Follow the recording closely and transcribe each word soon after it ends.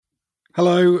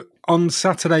Hello. On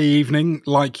Saturday evening,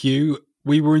 like you,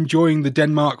 we were enjoying the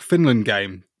Denmark-Finland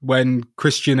game when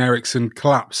Christian Eriksen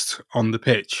collapsed on the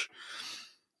pitch.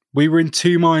 We were in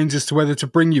two minds as to whether to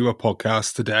bring you a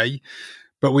podcast today,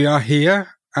 but we are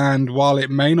here, and while it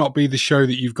may not be the show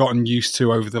that you've gotten used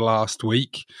to over the last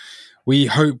week, we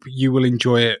hope you will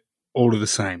enjoy it all of the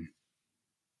same.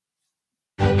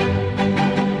 Gascoigne,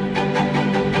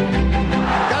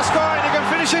 he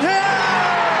can finish it here!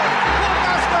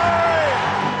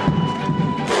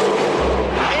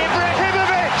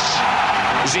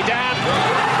 Zidane.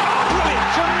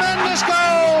 Tremendous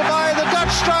goal by the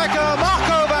Dutch striker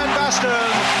Marco van Basten.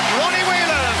 Ronnie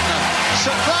Whelan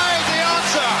supplied the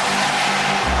answer.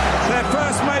 Their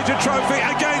first major trophy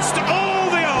against all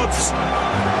the odds.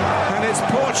 And it's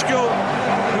Portugal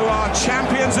who are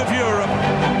champions of Europe.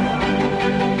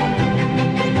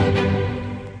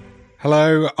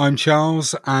 Hello, I'm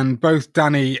Charles, and both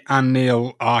Danny and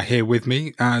Neil are here with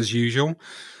me, as usual.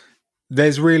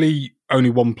 There's really only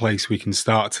one place we can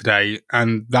start today,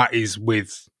 and that is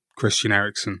with Christian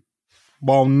Eriksen.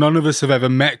 While none of us have ever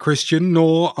met Christian,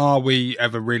 nor are we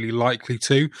ever really likely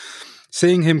to,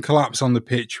 seeing him collapse on the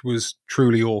pitch was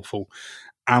truly awful,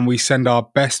 and we send our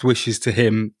best wishes to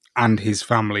him and his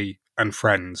family and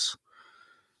friends.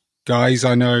 Guys,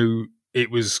 I know it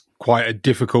was quite a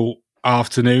difficult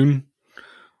afternoon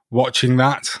watching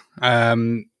that,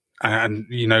 and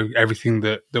you know, everything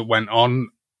that went on.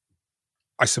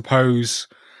 I suppose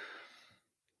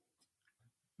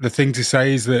the thing to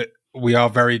say is that we are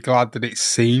very glad that it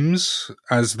seems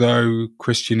as though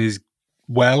Christian is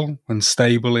well and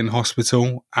stable in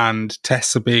hospital, and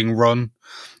tests are being run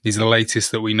is the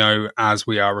latest that we know as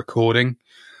we are recording.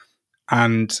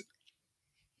 And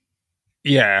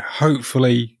yeah,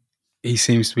 hopefully he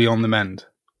seems to be on the mend.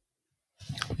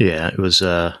 Yeah, it was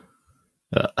a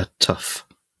tough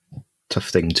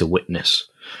thing to witness.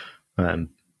 And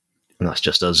that's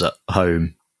just us at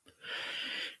home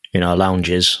in our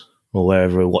lounges or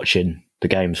wherever we're watching the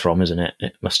games from, isn't it?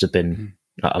 It must have been,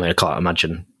 I mean, I can't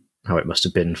imagine how it must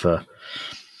have been for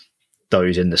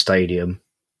those in the stadium,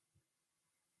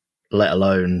 let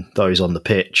alone those on the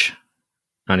pitch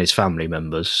and his family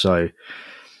members. So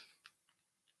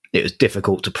it was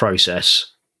difficult to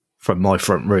process from my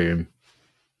front room,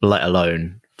 let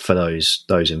alone for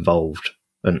those involved,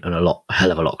 and a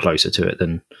hell of a lot closer to it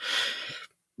than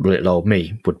little old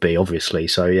me would be, obviously.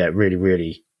 So yeah, really,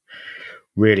 really,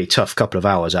 really tough couple of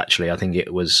hours, actually. I think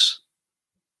it was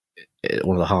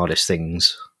one of the hardest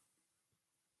things.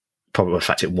 Probably, in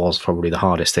fact, it was probably the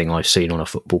hardest thing I've seen on a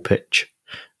football pitch,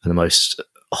 and the most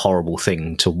horrible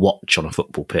thing to watch on a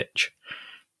football pitch.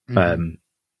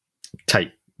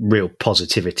 Take real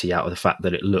positivity out of the fact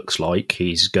that it looks like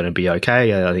he's going to be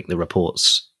okay. I think the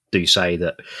reports do say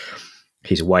that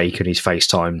he's awake and he's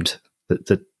FaceTimed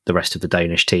the rest of the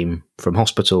Danish team from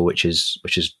hospital, which is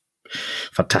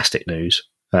fantastic news.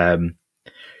 I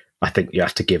think you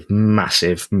have to give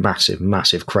massive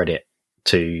credit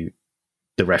to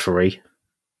the referee,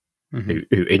 who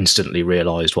instantly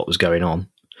realised what was going on,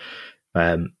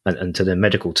 and to the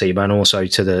medical team, and also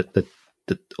to the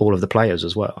all of the players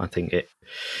as well. I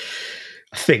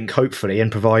think hopefully, and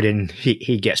providing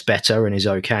he gets better and is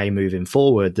okay moving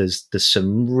forward, there's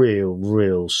some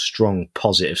real strong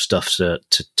positive stuff to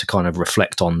kind of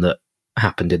reflect on that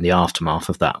happened in the aftermath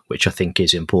of that, which I think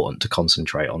is important to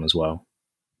concentrate on as well.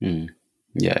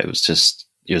 Yeah, it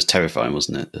was terrifying,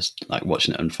 wasn't it? Just like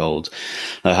watching it unfold.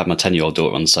 I had my 10-year-old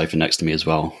daughter on the sofa next to me as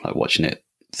well, like watching it,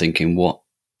 thinking,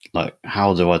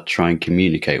 how do I try and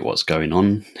communicate what's going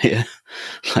on here?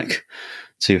 Like,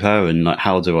 to her, and like,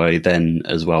 how do I then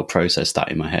as well process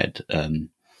that in my head?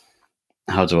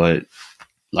 How do I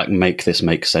like make this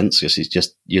make sense?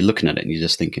 Because you're looking at it and you're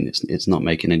just thinking it's not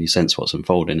making any sense what's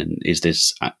unfolding, and is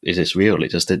this real? It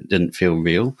just didn't feel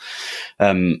real.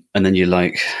 And then you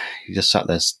just sat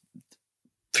there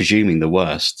presuming the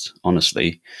worst,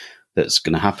 honestly, that's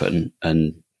going to happen,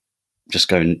 and just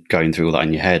going through all that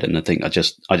in your head. And I think I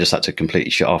just had to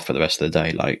completely shut off for the rest of the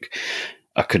day. Like,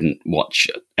 I couldn't watch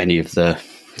any of the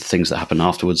things that happened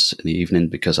afterwards in the evening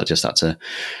because I just had to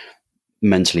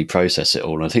mentally process it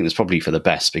all. And I think that's probably for the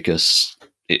best, because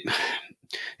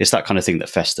it's that kind of thing that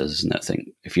festers, isn't it? I think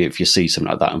if you see something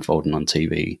like that unfolding on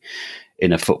TV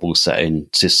in a football setting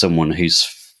to someone who's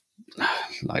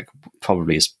like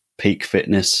probably his peak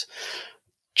fitness,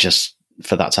 just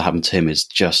for that to happen to him is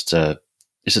just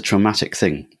it's a traumatic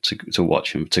thing to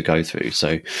watch him to go through.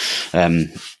 So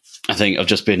I think I've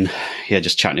just been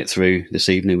just chatting it through this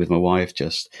evening with my wife,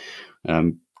 just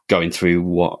going through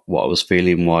what I was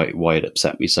feeling, why it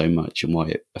upset me so much and why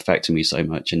it affected me so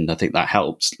much. And I think that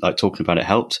helped, like talking about it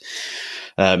helped.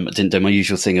 didn't do my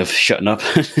usual thing of shutting up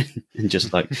and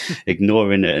just like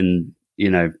ignoring it. And,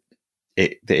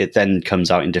 it then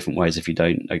comes out in different ways if you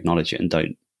don't acknowledge it and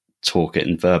don't talk it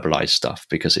and verbalize stuff,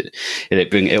 because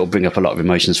it'll bring up a lot of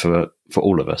emotions for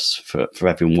all of us, for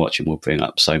everyone watching. Will bring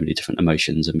up so many different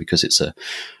emotions, and because it's a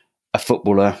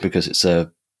footballer, because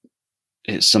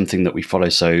it's something that we follow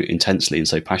so intensely and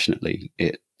so passionately,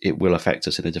 it will affect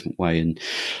us in a different way. And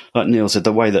like Neil said,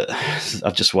 the way that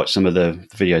I've just watched some of the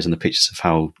videos and the pictures of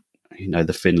how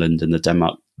the Finland and the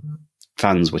Denmark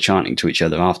fans were chanting to each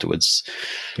other afterwards.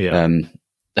 I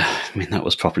mean, that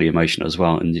was properly emotional as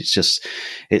well. And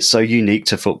it's so unique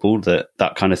to football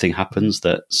that kind of thing happens,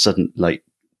 that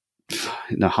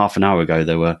half an hour ago,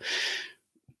 they were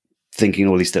thinking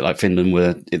all these things, like Finland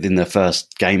were in their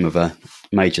first game of a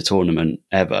major tournament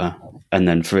ever. And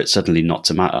then for it suddenly not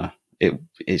to matter,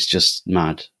 it's just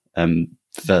mad.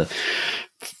 For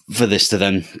this to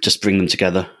then just bring them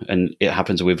together. And it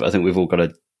happens I think we've all got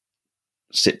to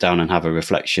sit down and have a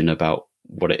reflection about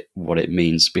what it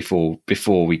means before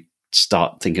we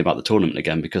start thinking about the tournament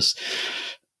again, because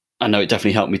I know it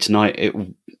definitely helped me tonight.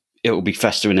 It will be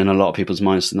festering in a lot of people's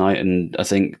minds tonight, and I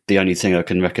think the only thing I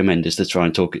can recommend is to try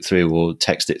and talk it through or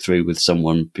text it through with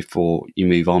someone before you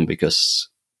move on, because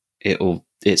it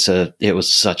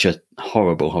was such a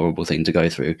horrible thing to go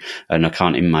through, and I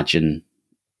can't imagine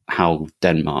how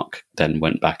Denmark then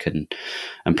went back and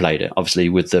played it, obviously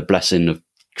with the blessing of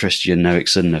Christian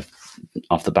Eriksen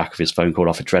off the back of his phone call,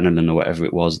 off adrenaline or whatever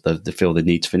it was. They feel the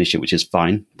need to finish it, which is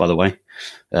fine, by the way.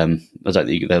 I don't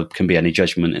think there can be any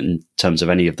judgment in terms of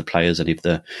any of the players, any of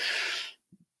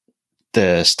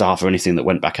the staff or anything that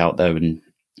went back out there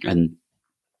and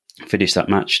finished that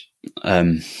match.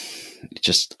 I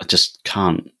just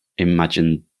can't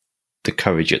imagine the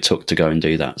courage it took to go and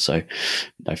do that. So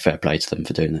fair play to them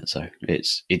for doing that. So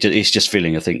it's just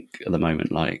feeling, I think, at the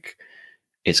moment, like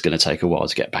it's going to take a while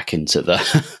to get back into the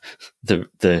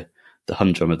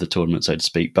humdrum of the tournament, so to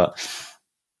speak. But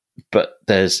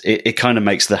it kind of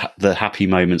makes the happy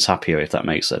moments happier, if that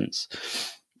makes sense.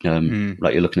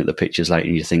 Like you're looking at the pictures later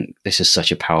and you think, this is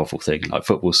such a powerful thing. Like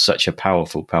football's such a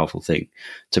powerful thing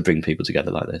to bring people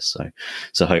together like this.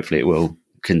 So hopefully it will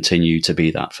continue to be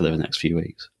that for the next few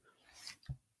weeks.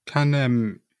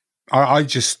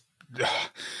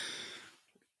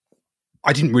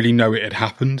 I didn't really know it had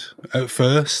happened at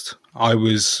first. I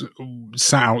was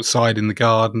sat outside in the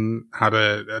garden, had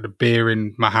a beer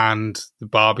in my hand, the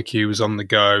barbecue was on the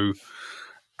go,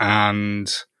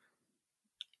 and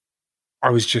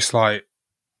I was just like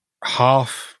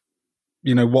half,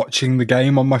 watching the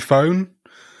game on my phone,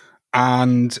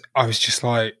 and I was just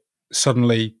like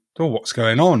suddenly, oh, what's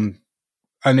going on?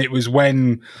 And it was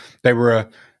when they were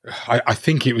I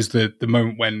think it was the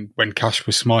moment when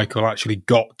Kasper Schmeichel actually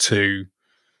got to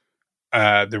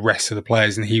the rest of the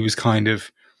players, and he was kind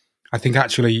of, I think,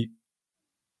 actually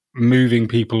moving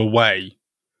people away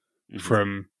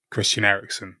from Christian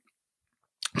Eriksen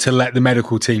to let the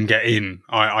medical team get in,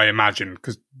 I imagine,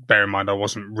 because bear in mind, I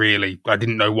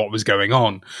didn't know what was going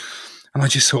on. And I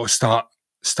just sort of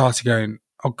started going,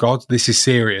 oh God, this is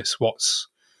serious. What's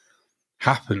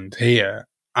happened here?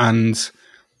 And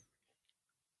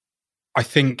I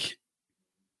think,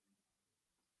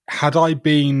 had I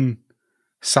been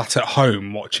sat at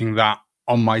home watching that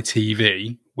on my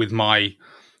TV with my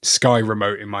Sky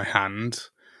remote in my hand,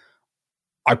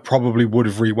 I probably would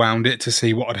have rewound it to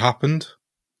see what had happened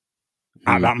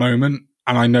at that moment.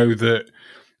 And I know that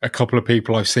a couple of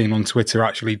people I've seen on Twitter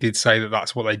actually did say that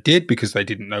that's what they did because they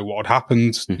didn't know what had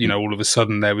happened. Mm-hmm. All of a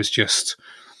sudden there was just,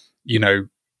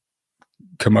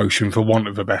 commotion, for want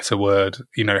of a better word,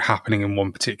 happening in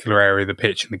one particular area of the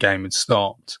pitch and the game had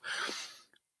stopped.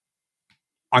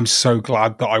 I'm so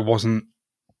glad that I wasn't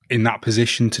in that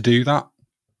position to do that.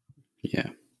 Yeah.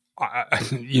 I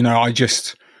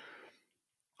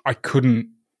couldn't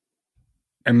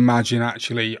imagine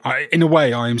actually. In a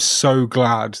way, I am so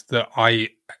glad that I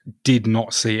did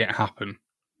not see it happen.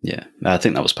 Yeah, I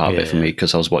think that was part of it for me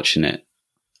because I was watching it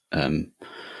and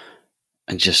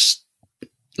just,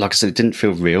 like I said, it didn't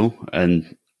feel real.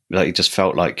 And like it just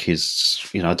felt like his,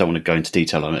 I don't want to go into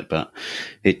detail on it, but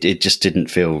it just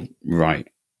didn't feel right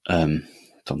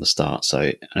from the start.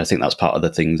 So I think that's part of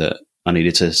the thing that I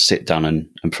needed to sit down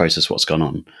and process what's gone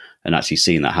on, and actually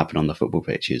seeing that happen on the football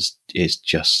pitch is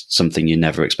just something you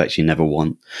never expect, you never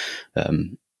want.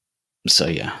 So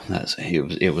yeah,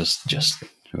 it was just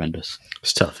horrendous.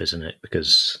 It's tough, isn't it?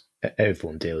 Because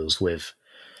everyone deals with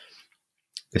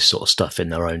this sort of stuff in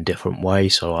their own different way.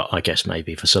 So I guess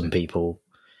maybe for some people,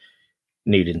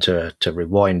 needing to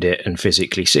rewind it and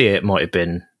physically see it might have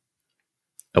been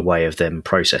a way of them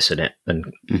processing it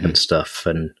and stuff.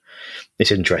 And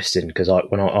it's interesting because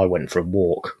when I went for a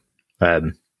walk,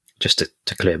 just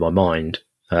to clear my mind,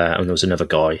 and there was another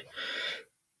guy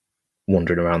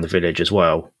wandering around the village as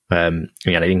well. He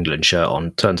had an England shirt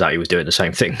on. Turns out he was doing the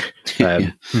same thing,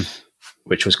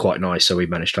 which was quite nice. So we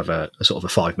managed to have a sort of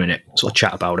a 5-minute sort of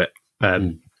chat about it,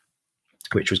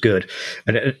 which was good.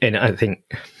 And I think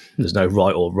there's no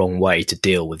right or wrong way to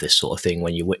deal with this sort of thing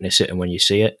when you witness it and when you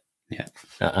see it. Yeah,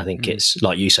 I think it's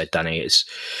like you said, Danny. It's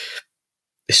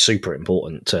super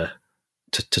important to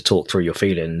talk through your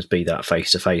feelings, be that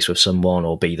face to face with someone,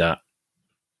 or be that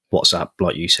WhatsApp,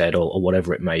 like you said, or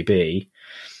whatever it may be.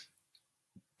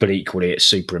 But equally, it's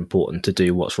super important to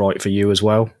do what's right for you as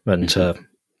well, and that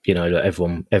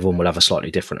everyone will have a slightly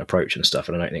different approach and stuff.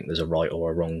 And I don't think there's a right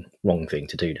or a wrong thing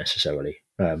to do necessarily.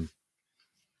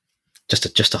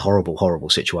 Just a horrible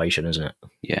situation, isn't it?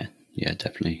 Yeah,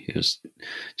 definitely. It was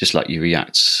just like you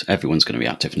react. Everyone's going to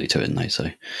react differently to it, and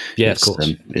so yeah, of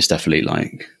course. It's definitely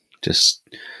like just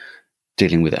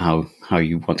dealing with it how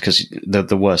you want, because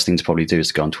the worst thing to probably do is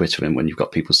to go on Twitter and when you've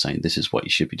got people saying this is what you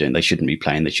should be doing, they shouldn't be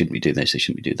playing, they shouldn't be doing this, they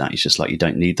shouldn't be doing that. It's just like you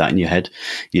don't need that in your head.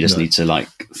 You just need to like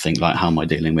think like, how am I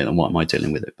dealing with it and what am I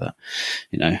dealing with it? But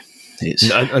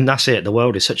it's and that's it. The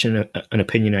world is such an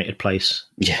opinionated place.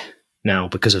 Yeah. Now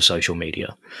because of social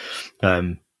media,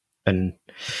 and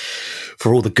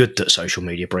for all the good that social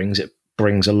media brings, it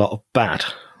brings a lot of bad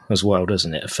as well,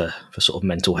 doesn't it? For sort of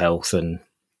mental health and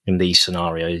in these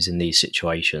scenarios, in these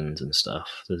situations and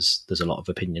stuff, there's a lot of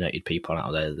opinionated people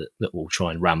out there that will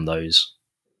try and ram those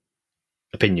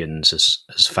opinions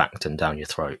as fact and down your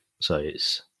throat. So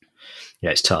it's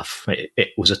tough.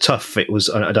 It was.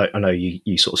 I know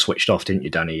you sort of switched off, didn't you,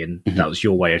 Danny? And that was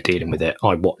your way of dealing with it.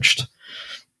 I watched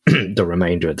the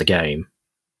remainder of the game,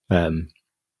 and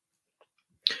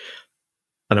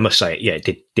I must say,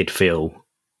 it did feel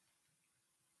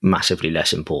massively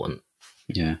less important.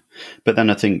 Yeah, but then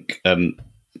I think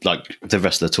like the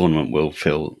rest of the tournament will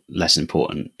feel less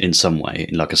important in some way,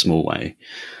 in like a small way.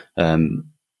 But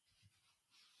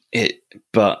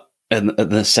in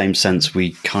the same sense,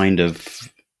 we kind of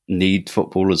need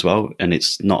football as well, and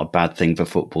it's not a bad thing for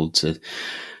football to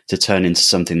turn into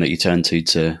something that you turn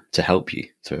to help you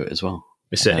through it as well.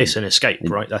 It's an escape,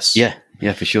 right? That's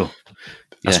for sure.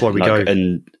 That's why we go,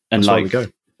 and that's like why we go.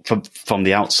 From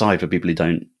the outside, for people who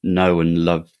don't know and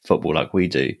love football like we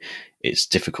do, it's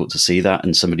difficult to see that,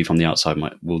 and somebody from the outside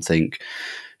will think,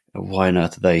 why on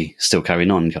earth are they still carrying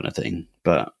on, kind of thing.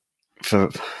 But for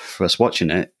us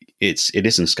watching it, it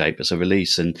is an escape, it's a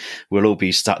release, and we'll all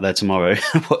be sat there tomorrow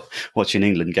watching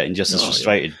England getting just as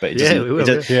frustrated. But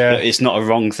it's not a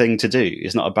wrong thing to do.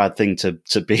 It's not a bad thing to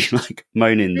be like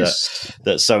moaning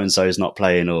that so and so is not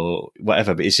playing or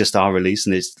whatever. But it's just our release,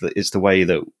 and it's the way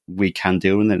that we can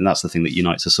deal with it, and that's the thing that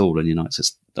unites us all and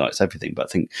unites everything. But I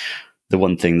think the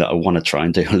one thing that I want to try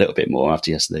and do a little bit more after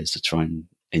yesterday is to try and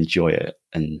enjoy it,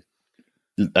 and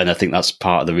I think that's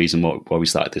part of the reason why we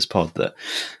started this pod, that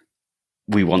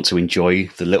we want to enjoy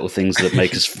the little things that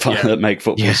make us fun, that make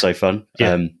football so fun.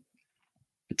 Yeah.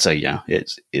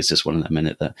 It's just one of them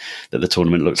minutes that the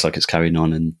tournament looks like it's carrying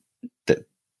on, and that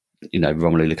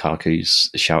Romelu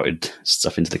Lukaku's shouted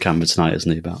stuff into the camera tonight,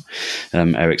 isn't he, about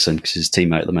Eriksen, because his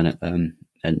teammate at the minute, and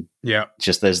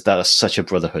just there's such a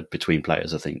brotherhood between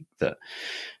players. I think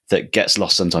that gets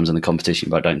lost sometimes in the competition,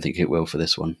 but I don't think it will for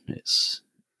this one.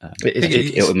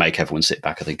 It would make everyone sit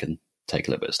back, I think, and take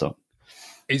a little bit of stock.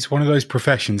 It's one of those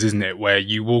professions, isn't it, where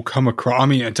you will come across, I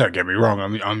mean, don't get me wrong,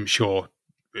 I'm sure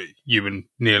you and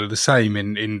Neil are the same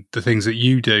in the things that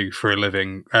you do for a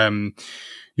living.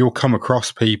 You'll come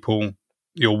across people,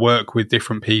 you'll work with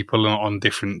different people on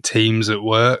different teams at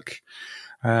work.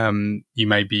 You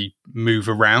maybe move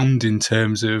around in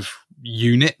terms of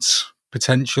units,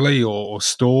 potentially, or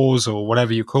stores, or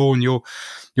whatever you call, and you'll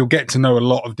get to know a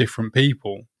lot of different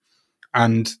people.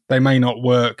 And they may not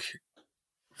work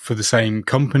for the same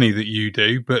company that you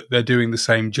do, but they're doing the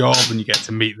same job, and you get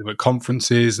to meet them at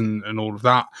conferences and all of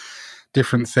that,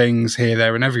 different things here,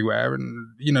 there, and everywhere.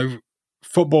 And,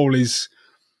 football is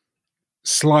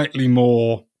slightly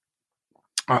more,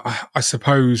 I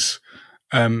suppose,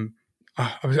 I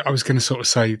was going to sort of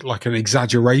say like an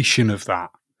exaggeration of that,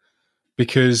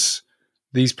 because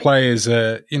these players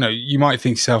are, you might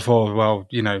think to yourself, oh, well,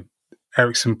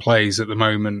 Eriksen plays at the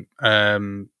moment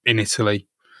in Italy,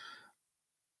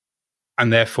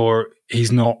 and therefore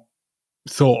he's not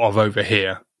thought of over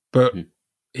here. But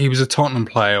he was a Tottenham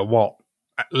player,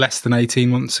 less than 18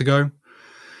 months ago?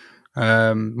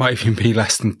 Might even be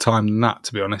less time than that,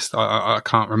 to be honest. I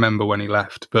can't remember when he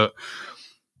left. But,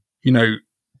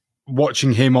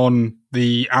 watching him on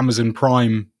the Amazon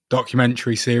Prime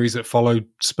documentary series that followed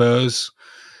Spurs,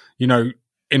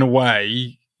 in a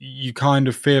way, you kind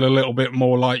of feel a little bit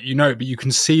more like but you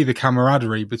can see the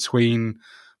camaraderie between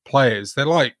players.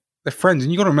 They're friends,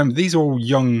 and you got to remember these are all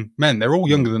young men. They're all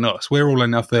younger than us. We're all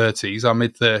in our 30s, our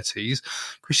mid 30s.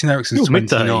 Christian Eriksen's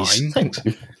 29. Mid-30s. Thanks.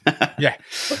 Yeah,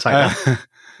 I'll take that.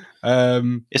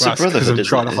 It's a brotherhood. I'm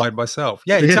trying to hide myself.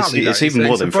 Yeah, exactly. It's even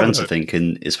more than friends, I think,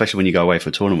 and especially when you go away for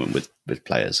a tournament with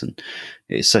players, and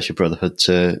it's such a brotherhood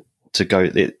to go.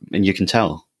 And you can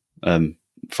tell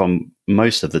from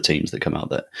most of the teams that come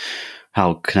out that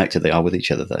how connected they are with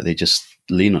each other. That they just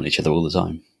lean on each other all the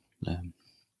time.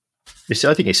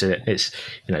 I think it's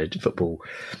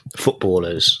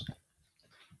footballers.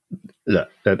 Look,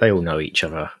 they all know each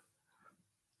other.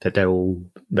 That they're all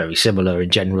very similar in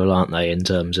general, aren't they? In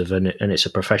terms of, and it's a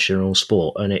professional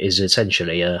sport, and it is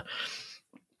essentially a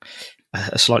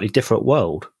slightly different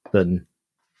world than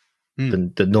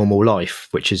the normal life,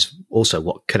 which is also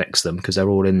what connects them, because they're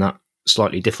all in that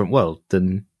slightly different world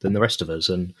than the rest of us.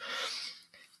 And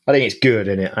I think it's good,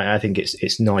 and I think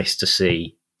it's nice to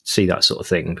see that sort of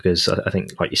thing, because I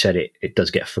think, like you said, it does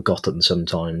get forgotten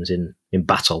sometimes in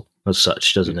battle as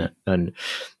such, doesn't it? And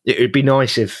it would be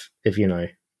nice if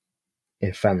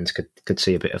fans could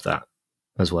see a bit of that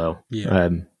as well. Yeah.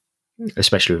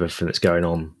 Especially with everything that's going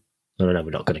on. I don't know,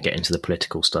 we're not going to get into the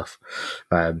political stuff,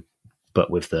 but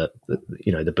with the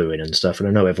booing and stuff, and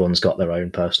I know everyone's got their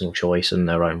own personal choice and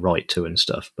their own right to and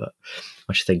stuff, but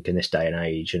I just think in this day and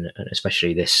age, and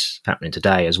especially this happening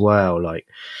today as well, like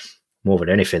more than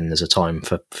anything, there's a time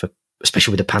for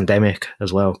especially with the pandemic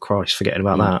as well. Christ, forgetting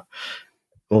about that.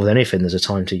 More than anything, there's a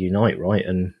time to unite, right,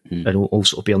 and all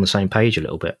sort of be on the same page a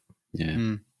little bit.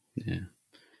 Yeah. Yeah.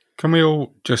 Can we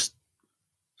all just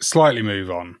slightly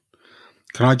move on?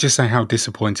 Can I just say how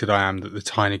disappointed I am that the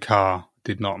tiny car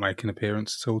did not make an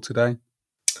appearance at all today?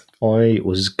 I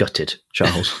was gutted,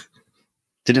 Charles.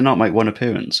 Did it not make one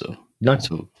appearance? Or No.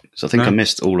 so I think I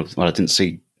missed all of. Well, I didn't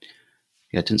see.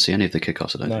 Yeah, I didn't see any of the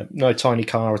kickoffs. I don't. No tiny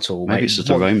car at all. Maybe it's just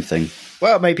a Rome thing.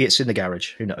 Well, maybe it's in the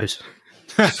garage. Who knows?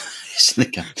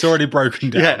 It's already broken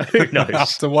down. Yeah, who knows?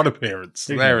 After one appearance.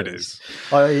 There it is.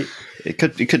 It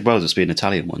could well just be an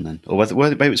Italian one then, or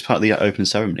maybe it's part of the open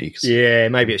ceremony. Yeah,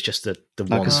 maybe it's just the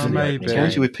ones. Maybe. I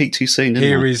told you we peaked too soon.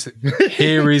 Here is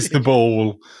the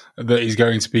ball that is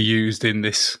going to be used in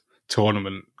this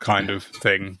tournament, kind of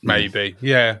thing. Maybe.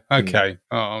 Yeah. Okay.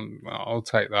 I'll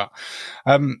take that.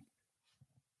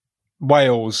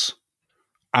 Wales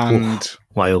and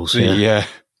Wales. The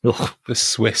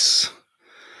Swiss.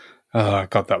 Oh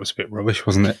God, that was a bit rubbish,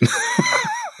 wasn't it?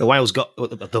 The Wales got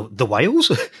the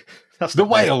Wales. That's the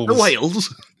Wales. The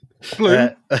Wales.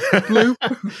 Blue.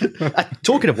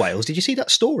 Talking of Wales, did you see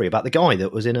that story about the guy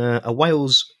that was in a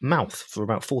whale's mouth for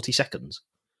about 40 seconds?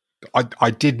 I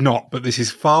did not, but this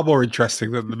is far more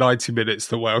interesting than the 90 minutes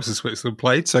that Wales and Switzerland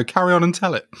played. So carry on and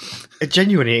tell it.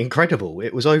 Genuinely incredible.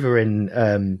 It was over in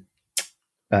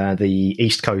the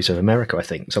east coast of America, I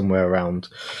think, somewhere around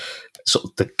sort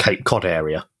of the Cape Cod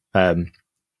area. The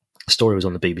story was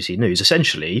on the BBC News.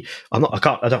 Essentially, I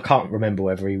can't remember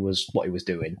what he was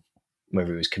doing,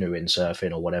 whether he was canoeing,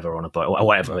 surfing, or whatever on a boat, or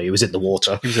whatever. He was in the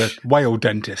water. He was a whale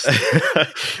dentist.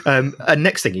 And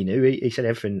next thing he knew, he said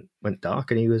everything went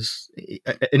dark, and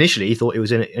initially he thought he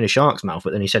was in a shark's mouth,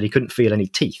 but then he said he couldn't feel any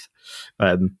teeth.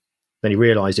 Then he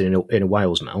realised in a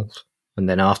whale's mouth. And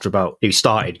then he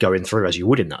started going through, as you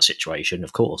would in that situation,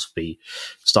 of course, be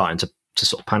starting to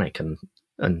sort of panic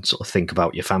and sort of think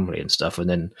about your family and stuff. And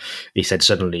then he said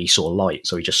suddenly he saw light,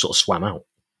 so he just sort of swam out.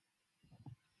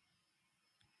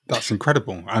 That's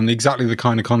incredible, and exactly the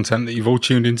kind of content that you've all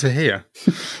tuned in to hear.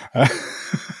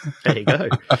 There you go.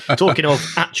 Talking of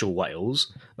actual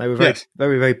whales, they were very,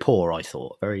 very, very poor, I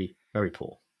thought. Very, very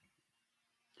poor.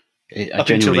 I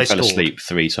genuinely fell asleep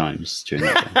 3 times during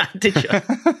that game. Did you?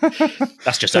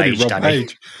 That's just age, Danny.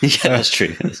 Yeah, that's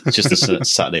true. It's just a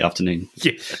Saturday afternoon.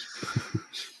 Yeah.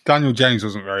 Daniel James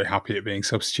wasn't very happy at being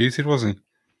substituted, was he?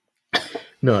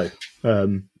 No.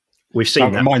 We've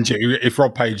seen that. Mind you, if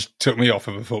Rob Page took me off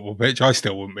of a football pitch, I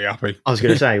still wouldn't be happy. I was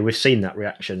going to say, we've seen that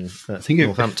reaction at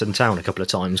Northampton Town a couple of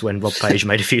times when Rob Page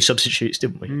made a few substitutes,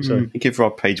 didn't we? So, I think if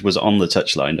Rob Page was on the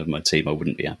touchline of my team, I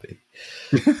wouldn't be happy.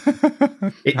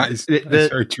 That's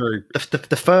very true.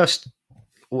 The first,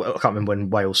 I can't remember when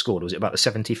Wales scored. Was it about the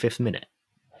 75th minute?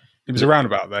 It was around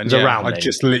about then. I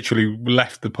just literally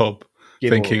left the pub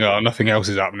thinking, nothing else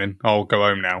is happening. I'll go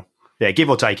home now. Yeah,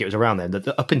 give or take, it was around then.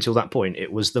 Up until that point,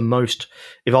 it was the most...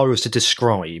 If I was to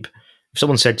describe... If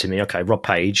someone said to me, okay, Rob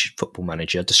Page, football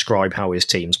manager, describe how his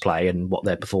teams play and what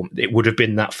they're performing, it would have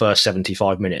been that first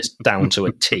 75 minutes down to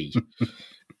a T.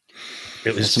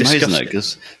 It was amazing, though,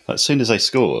 because as soon as they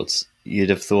scored, you'd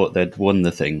have thought they'd won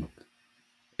the thing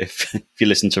if you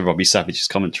listen to Robbie Savage's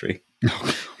commentary. It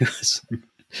was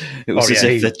Oh, as yeah,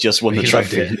 if they'd just won the he loved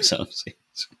trophy it. themselves.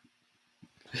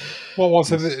 What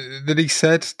was it that he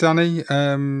said, Danny?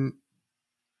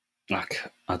 Like,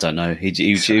 I don't know.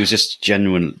 He was just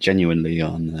generally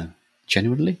on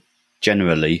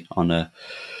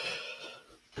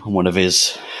one of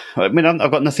his. I mean,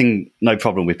 I've got no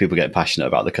problem with people getting passionate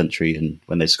about the country and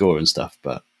when they score and stuff,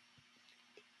 but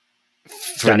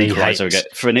for an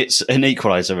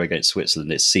equaliser against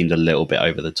Switzerland, it seemed a little bit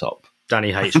over the top.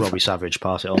 Danny hates Robbie Savage.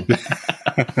 Pass it on.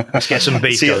 Let's get some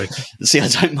beef going. See, I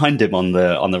don't mind him on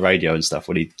the radio and stuff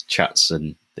when he chats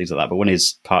and things like that. But when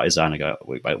he's partisan, I go,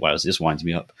 "Wait, this winds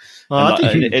me up."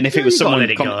 And if it was someone,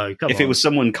 it was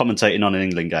someone commentating on an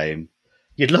England game,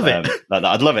 you'd love it. Like that,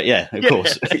 I'd love it. Yeah, of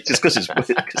course. Just because it's.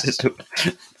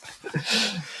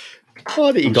 Oh,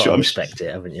 I think you've got to respect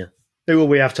it, haven't you? Who will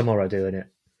we have tomorrow doing it?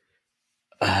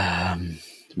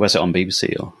 Where's it on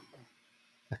BBC or?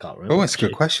 I can't remember. Oh, that's a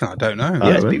good question. I don't know.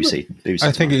 Yeah, it's BBC.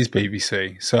 I think it is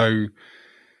BBC. So,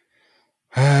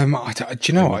 do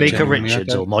you know what? Micah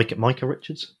Richards or Micah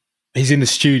Richards? He's in the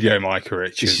studio, Micah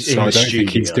Richards. He's So in I the don't think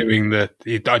he's studio. doing the.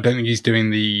 I don't think he's doing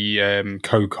the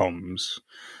co-coms.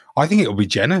 I think it'll be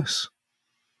Jenas.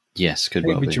 Yes, could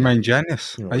It'll well be be. Jermaine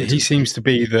Jenas. Yeah, He seems to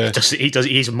be the.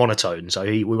 He's a monotone, so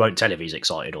we won't tell if he's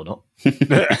excited or not.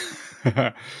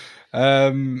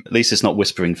 At least it's not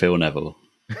whispering Phil Neville.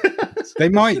 They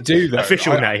might do that.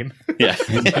 Official name. Yeah.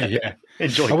 Yeah.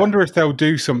 Enjoy. I wonder if they'll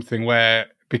do something where,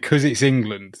 because it's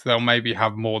England, they'll maybe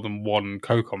have more than one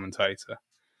co-commentator.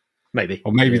 Maybe.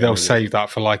 Or maybe they'll save that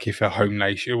for like if a home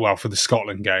nation, well, for the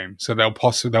Scotland game. So they'll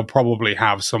probably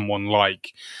have someone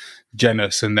like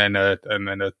Jenas and then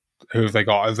who have they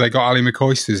got? Have they got Ali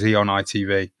McCoist? Is he on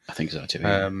ITV? I think so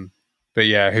too. But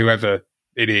yeah, whoever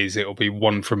it is, it'll be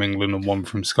one from England and one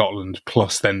from Scotland,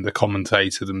 plus then the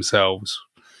commentator themselves.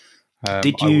 Did I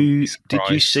wouldn't be you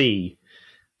surprised. see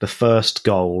the first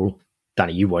goal?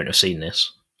 Danny, you won't have seen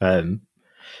this.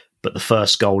 But the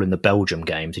first goal in the Belgium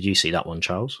game, did you see that one,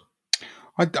 Charles?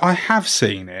 I have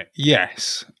seen it,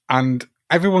 yes. And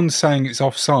everyone's saying it's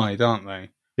offside, aren't they?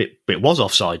 It was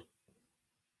offside.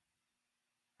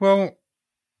 Well,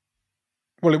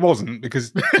 it wasn't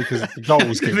because the goal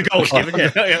was given. The goal was given, yeah.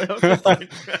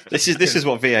 This is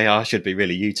what VAR should be,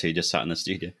 really. You two just sat in the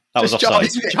studio. That was Just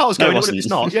offside. Charles No, going, it "Well, wasn't." it's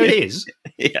not. Yeah, it is.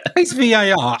 Yeah. Is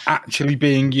VAR actually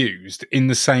being used in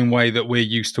the same way that we're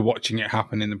used to watching it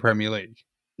happen in the Premier League?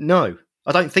 No,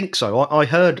 I don't think so. I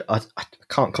heard, I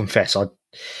can't confess, I'd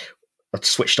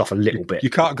switched off a little bit.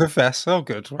 You can't confess. Oh,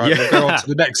 good. Right, Yeah. we'll go on to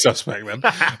the next suspect then.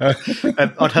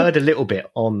 I'd heard a little bit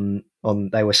on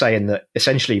they were saying that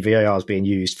essentially VAR is being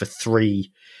used for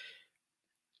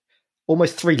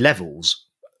almost three levels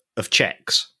of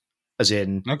checks, as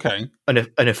in Okay. an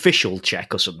official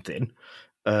check or something.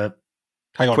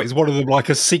 Hang on, is one of them like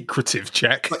a secretive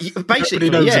check? Basically, Nobody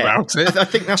knows yeah. about it. I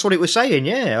think that's what it was saying.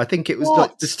 Yeah, I think it was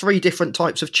like there's three different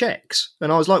types of checks,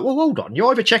 and I was like, well, hold on, you're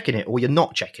either checking it or you're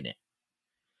not checking it.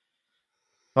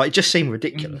 Like, it just seemed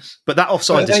ridiculous. But that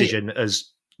offside decision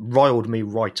has riled me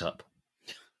right up.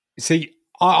 See,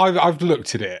 I've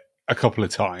looked at it a couple of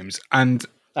times, and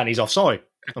And he's offside.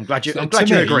 I'm glad you to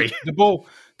you me, agree.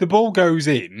 The ball goes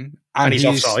in, and he's he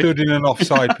is offside. stood in an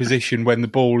offside position when the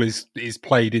ball is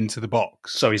played into the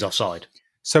box. So he's offside.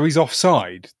 So he's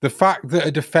offside. The fact that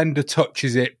a defender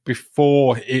touches it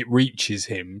before it reaches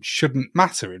him shouldn't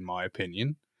matter, in my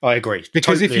opinion. I agree.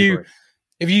 Because Totally agree.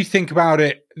 if you think about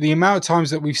it, the amount of times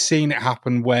that we've seen it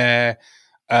happen where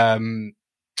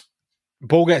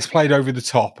ball gets played over the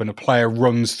top and a player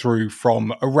runs through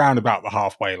from around about the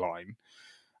halfway line,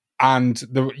 and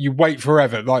you wait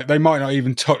forever, like they might not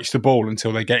even touch the ball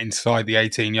until they get inside the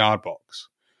 18-yard box,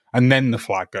 and then the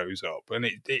flag goes up, and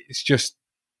it's just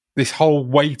this whole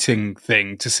waiting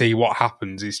thing to see what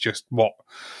happens is just what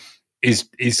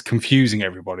is confusing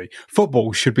everybody.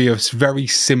 Football should be a very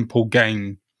simple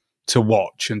game to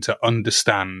watch and to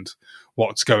understand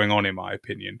what's going on, in my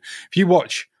opinion. If you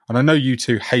watch, and I know you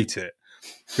two hate it,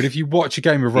 but if you watch a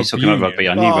game of He's rugby talking union, about rugby.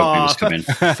 I knew rugby was for coming.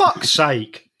 fuck's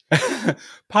sake.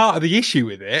 part of the issue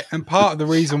with it and part of the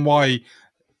reason why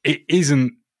it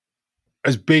isn't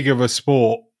as big of a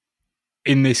sport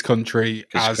in this country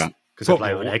as Because they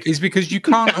play with football egg. is because you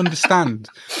can't understand.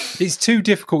 It's too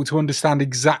difficult to understand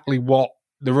exactly what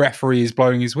the referee is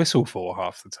blowing his whistle for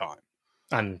half the time.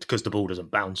 And because the ball doesn't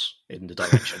bounce in the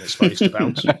direction it's supposed to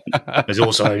bounce. There's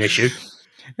also an issue.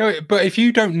 No, but if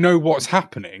you don't know what's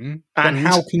happening, then And-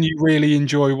 how can you really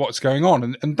enjoy what's going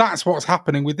on? And that's what's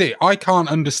happening with it. I can't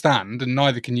understand, and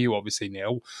neither can you, obviously,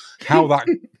 Neil, how that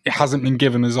it hasn't been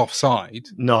given as offside.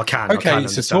 No, I can. Okay, I can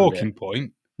it's a understand talking it.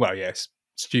 point. Well, yes,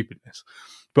 stupidness.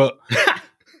 But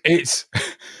it's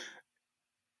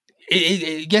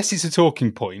yes, it's a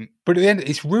talking point, but at the end,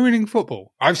 it's ruining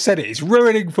football. I've said it. It's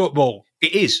ruining football.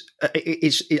 It is.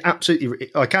 It's absolutely.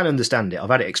 I can understand it. I've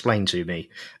had it explained to me,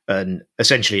 and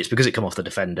essentially, it's because it come off the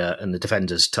defender, and the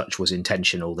defender's touch was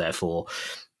intentional. Therefore,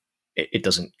 it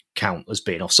doesn't count as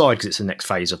being offside because it's the next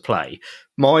phase of play.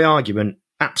 My argument,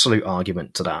 absolute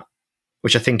argument to that,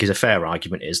 which I think is a fair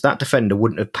argument, is that defender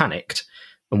wouldn't have panicked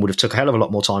and would have took a hell of a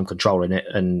lot more time controlling it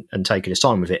and taking his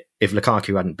time with it if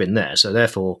Lukaku hadn't been there. So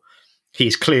therefore,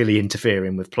 he's clearly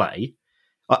interfering with play.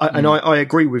 And I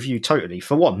agree with you totally.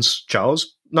 For once,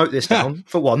 Charles, note this down.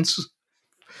 For once,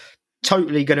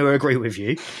 totally going to agree with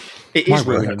you. It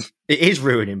is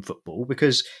ruining football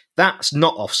because that's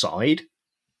not offside.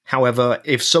 However,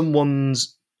 if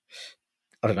someone's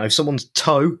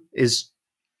toe is,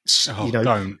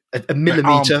 a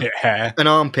millimetre, an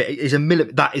armpit is a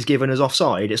millimetre, that is given as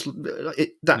offside.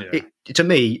 To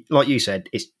me, like you said,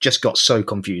 it's just got so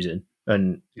confusing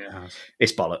and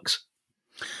it's bollocks.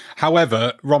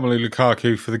 However, Romelu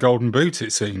Lukaku for the Golden Boot,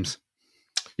 it seems.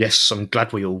 Yes, I'm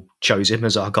glad we all chose him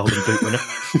as our Golden Boot winner.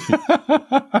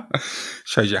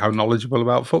 Shows you how knowledgeable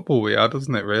about football we are,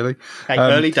 doesn't it, really? Hey,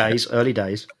 early days.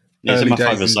 Yeah, it's in my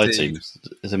five-a-side team.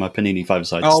 It's in my Panini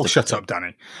five-a-side. Oh, shut up,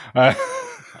 Danny. After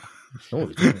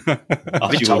you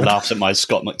all laughed at my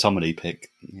Scott McTominay pick.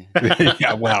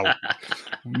 Yeah, well,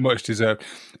 much deserved.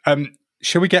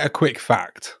 Shall we get a quick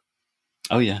fact?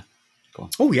 Oh, yeah. Go on.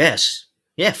 Oh, yes.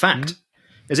 Yeah, fact.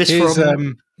 Is this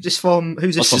from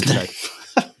who's this from today?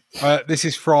 This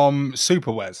is from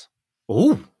Superwes.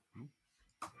 Oh.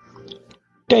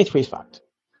 Day 3's fact.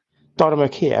 Dynamo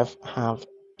Kiev have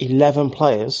 11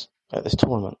 players at this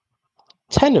tournament.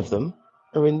 10 of them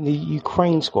are in the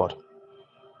Ukraine squad.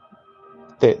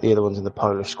 The other one's in the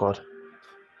Polish squad.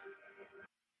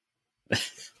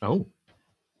 Oh.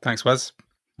 Thanks, Wes.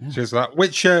 Yeah. Cheers for that.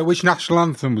 Which national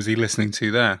anthem was he listening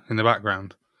to there in the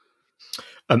background?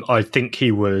 I think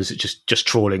he was just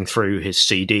trawling through his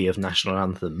CD of national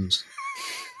anthems.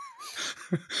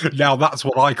 Now that's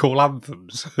what I call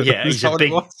anthems. Yeah, he's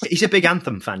a big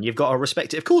anthem fan. You've got to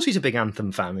respect it. Of course, he's a big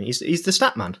anthem fan. He's the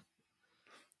stat man.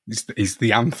 He's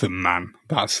the anthem man.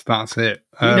 That's it.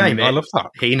 You name it. I love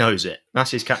that. He knows it.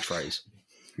 That's his catchphrase.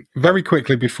 Very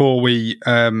quickly before we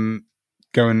go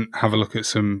and have a look at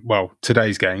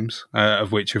today's games,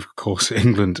 of which of course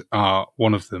England are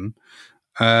one of them.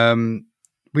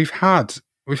 We've had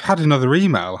another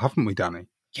email, haven't we, Danny?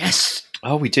 Yes.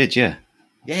 Oh, we did, yeah.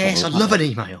 Yes, I love an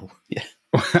email. Yeah.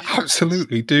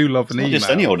 Absolutely do love an email. Not just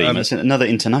any old email, it's another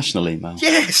international email.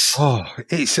 Yes. Oh,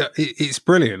 it's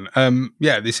brilliant.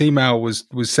 This email was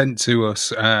sent to us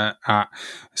so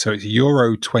it's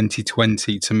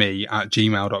Euro2020 to me at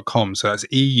gmail.com. So that's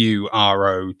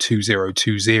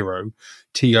EURO2020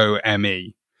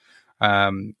 TOME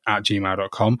at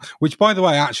gmail.com, which by the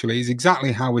way actually is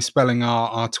exactly how we're spelling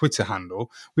our Twitter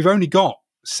handle. We've only got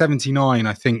 79,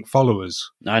 I think,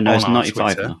 followers. No, it's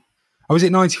 95 Twitter. now. Oh, is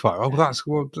it 95? Oh, that's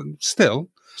still.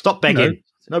 Stop begging.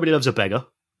 Nobody loves a beggar.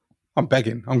 I'm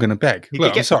begging. I'm going to beg.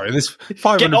 Look, I'm sorry. There's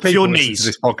 500 people listening to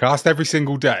this podcast every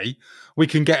single day. We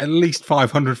can get at least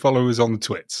 500 followers on the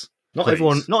twits. Not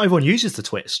everyone uses the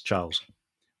twits, Charles.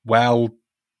 Well,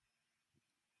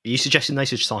 are you suggesting they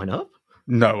should sign up?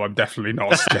 No, I'm definitely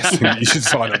not suggesting that you should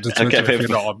sign up to Twitter if you're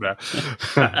not on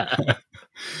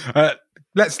there.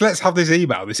 Let's have this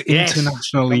email, this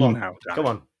international email. Come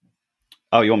on.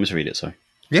 Oh, you want me to read it? Sorry.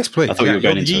 Yes, please. I thought you were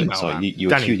going into email, it. Sorry, you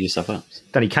were queuing yourself up.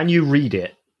 Danny, can you read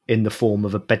it in the form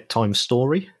of a bedtime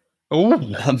story? Oh,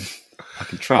 I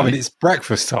can try. I mean, it's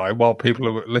breakfast time while people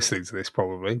are listening to this,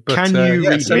 probably. But, can you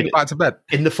read it back to bed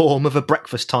in the form of a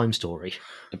breakfast time story?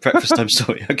 A breakfast time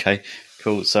story. Okay,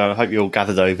 cool. So I hope you're all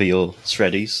gathered over your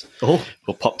shreddies, or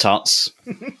Pop-Tarts,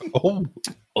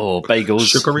 or bagels,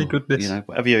 sugary goodness.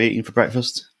 Whatever you're eating for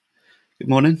breakfast. Good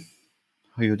morning.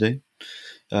 How you doing?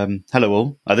 Hello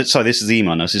all. This is the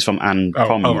email. This is from Anne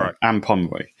Pomeroy. Right. Anne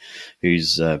Pomeroy, who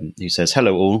says,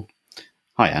 "Hello all."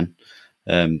 Hi,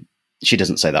 Anne. She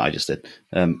doesn't say that. I just did.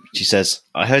 She says,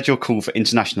 "I heard your call for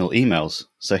international emails.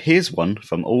 So here's one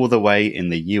from all the way in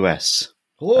the US."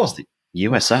 Oh, that's the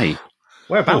USA.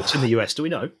 Whereabouts in the US? Do we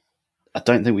know? I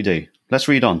don't think we do. Let's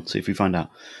read on. See if we find out.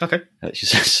 Okay. She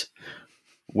says.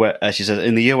 She says,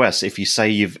 in the US, if you say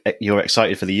you're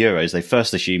excited for the Euros, they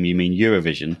first assume you mean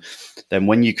Eurovision. Then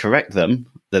when you correct them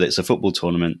that it's a football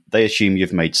tournament, they assume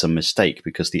you've made some mistake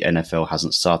because the NFL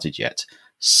hasn't started yet.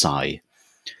 Sigh.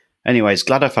 Anyways,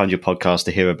 glad I found your podcast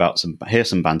to hear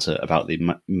some banter about the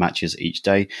matches each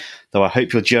day. Though I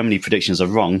hope your Germany predictions are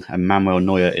wrong and Manuel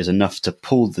Neuer is enough to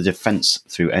pull the defence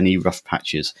through any rough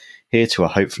patches. Here's to a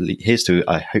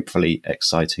hopefully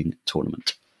exciting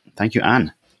tournament. Thank you,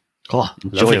 Anne. Oh,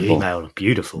 lovely email.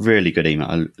 Beautiful. Really good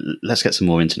email. Let's get some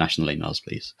more international emails,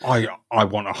 please. I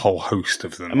want a whole host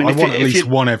of them. I mean, I want at least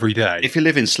one every day. If you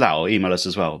live in Slough, email us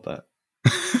as well, but...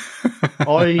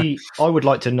 I would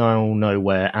like to now know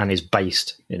where Anne is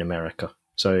based in America.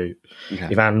 So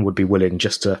if Anne would be willing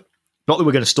just to, not that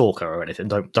we're going to stalk her or anything.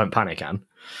 Don't panic, Anne.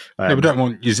 No, we don't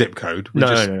want your zip code.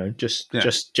 No.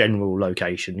 Just general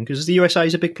location, because the USA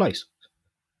is a big place.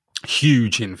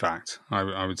 Huge, in fact,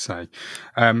 I would say.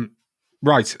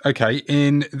 Right, okay.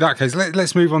 In that case,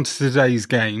 let's move on to today's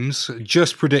games.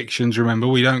 Just predictions. Remember,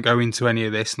 we don't go into any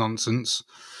of this nonsense.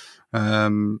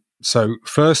 So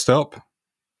first up,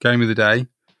 game of the day,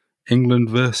 England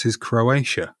versus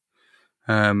Croatia.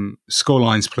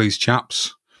 Scorelines, please,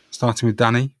 chaps. Starting with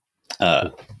Danny.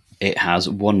 It has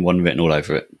 1-1 written all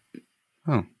over it.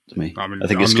 Oh, to me. I mean, I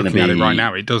think it's going to be at it right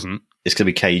now. It doesn't. It's going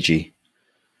to be KG.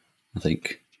 I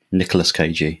think Nicholas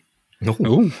KG.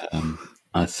 Oh,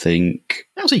 I think.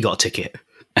 How's he got a ticket?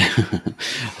 I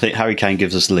think Harry Kane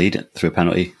gives us the lead through a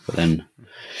penalty, but then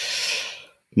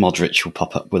Modric will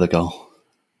pop up with a goal.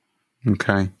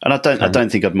 Okay. And I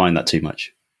don't think I'd mind that too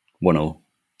much. 1-1.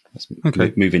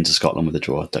 Okay. Move into Scotland with a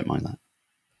draw. I don't mind that.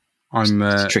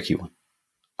 It's a tricky one.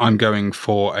 I'm going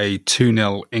for a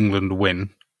 2-0 England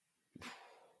win,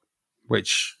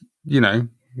 which,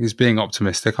 is being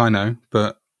optimistic, I know,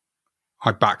 but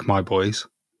I back my boys,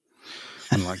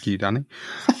 unlike you, Danny.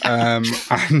 I'm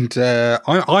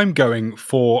going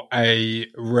for a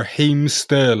Raheem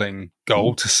Sterling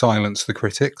goal to silence the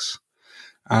critics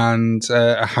and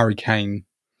a Harry Kane.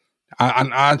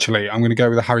 And actually, I'm going to go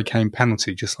with a Harry Kane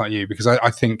penalty, just like you, because I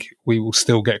think we will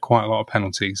still get quite a lot of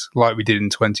penalties, like we did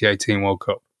in 2018 World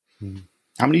Cup.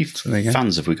 How many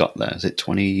fans have we got there? Is it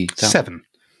 20,000? 7.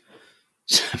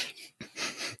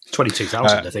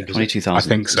 22,000, I think. 22,000. I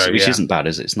think so, which yeah. isn't bad,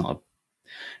 is it? It's not.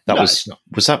 Was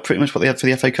that pretty much what they had for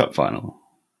the FA Cup final?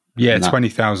 Yeah,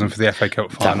 20,000 for the FA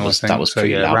Cup final. That was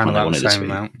pretty loud around when they about won the it this same week,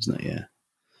 amount. isn't it? Yeah.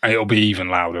 And it'll be even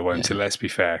louder, won't it? Let's be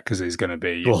fair, because there's going to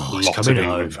be lots of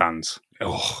England fans.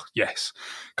 Oh, yes.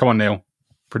 Come on, Neil.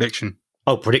 Prediction.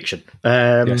 Oh, prediction.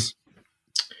 Yes.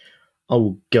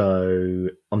 I'll go.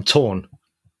 I'm torn,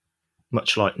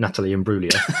 much like Natalie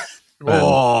Imbruglia.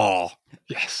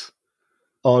 Yes.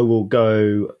 I will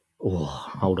go. Oh,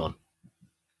 hold on.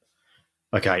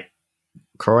 Okay.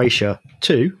 Croatia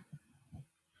 2,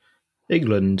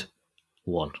 England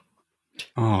 1.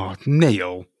 Oh,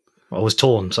 Neil. I was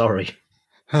torn, sorry.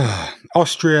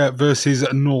 Austria versus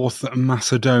North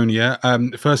Macedonia.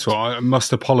 First of all, I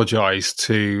must apologise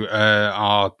to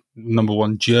our number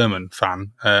one German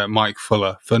fan, Mike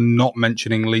Fuller, for not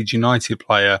mentioning Leeds United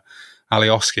player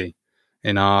Alioski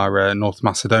in our North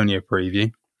Macedonia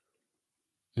preview.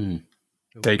 There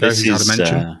you go. He's had a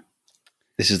mention.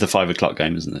 This is the 5:00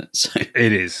 game, isn't it? So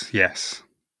it is, yes.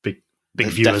 Big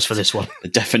viewers for this one. The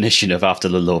definition of after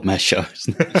the Lord Mayor show,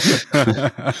 isn't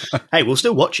it? Hey, we'll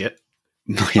still watch it.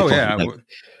 Oh, yeah.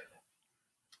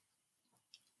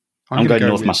 I'm going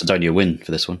North Macedonia win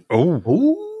for this one.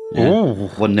 Oh. Yeah.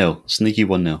 1-0. Sneaky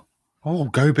 1-0. Oh,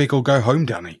 go big or go home,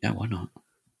 Danny. Yeah, why not?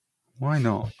 Why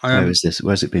not? Where is this?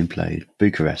 Where's it being played?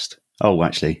 Bucharest. Oh,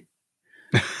 actually.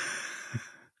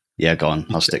 Yeah, go on.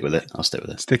 I'll stick with it.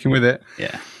 Sticking with it?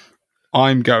 Yeah.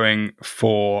 I'm going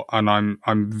for, and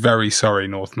I'm very sorry,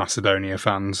 North Macedonia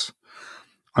fans,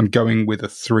 I'm going with a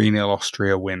 3-0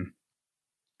 Austria win.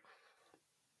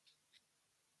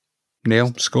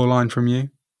 Neil, scoreline from you?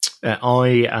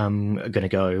 I am going to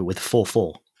go with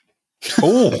 4-4.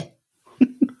 Oh!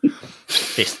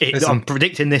 I'm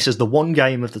predicting this as the one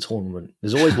game of the tournament.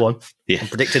 There's always one. Yeah. I'm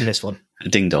predicting this one. A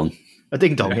ding-dong. A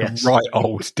ding-dong, yes. Right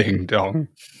old ding-dong.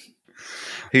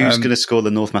 Who's going to score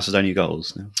the North Macedonia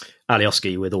goals?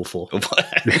 Alioski with all 4.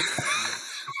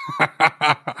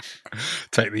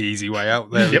 Take the easy way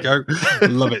out. There we go.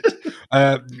 Love it.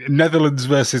 Netherlands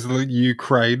versus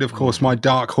Ukraine. Of course, my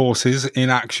dark horses in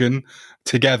action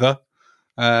together.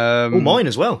 Mine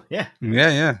as well. Yeah.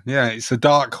 Yeah. It's a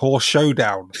dark horse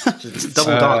showdown.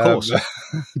 Double dark horse.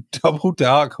 Double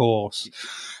dark horse.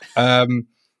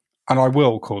 And I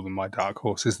will call them my dark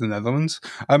horses, the Netherlands.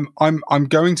 I'm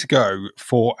going to go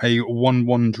for a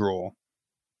 1-1 draw.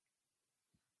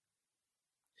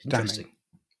 Interesting.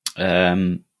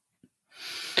 3-2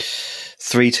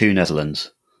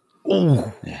 Netherlands.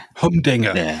 Oh, yeah.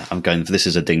 Humdinger. Yeah, I'm going for this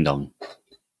is a ding dong.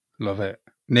 Love it.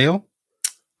 Neil?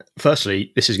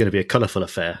 Firstly, this is going to be a colourful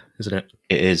affair, isn't it?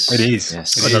 It is. It is.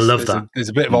 Yes. It I is. love that. There's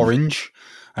a bit of orange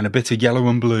and a bit of yellow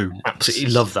and blue.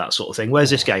 Absolutely love that sort of thing. Where's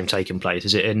this game taking place?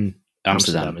 Is it in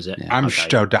Amsterdam? Is it? Yeah.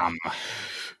 Amsterdam.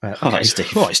 Okay. All right,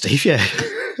 Steve. All right, Steve, yeah.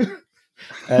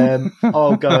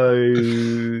 I'll go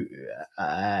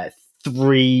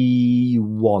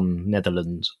 3-1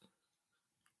 Netherlands.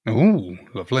 Ooh,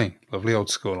 lovely. Lovely old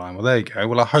scoreline. Well, there you go.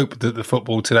 Well, I hope that the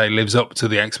football today lives up to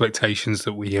the expectations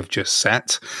that we have just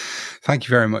set. Thank you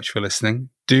very much for listening.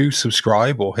 Do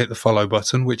subscribe or hit the follow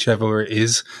button, whichever it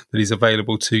is that is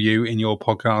available to you in your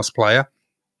podcast player.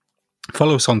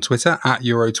 Follow us on Twitter at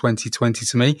Euro2020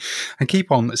 to me, and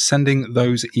keep on sending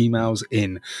those emails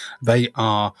in. They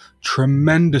are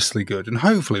tremendously good, and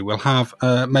hopefully we'll have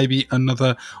maybe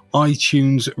another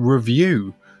iTunes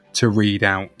review to read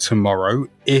out tomorrow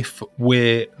if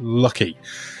we're lucky.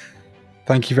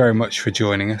 Thank you very much for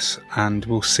joining us, and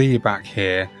we'll see you back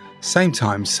here, same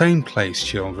time, same place,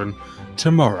 children,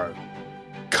 tomorrow.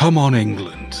 Come on,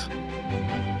 England.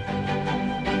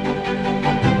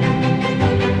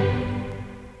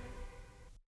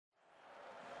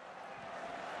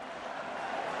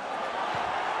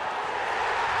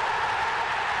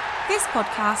 This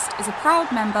podcast is a proud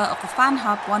member of the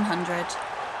FanHub 100.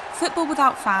 Football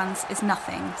without fans is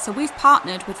nothing, so we've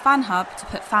partnered with FanHub to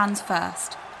put fans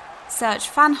first. Search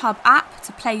FanHub app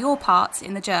to play your part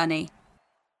in the journey.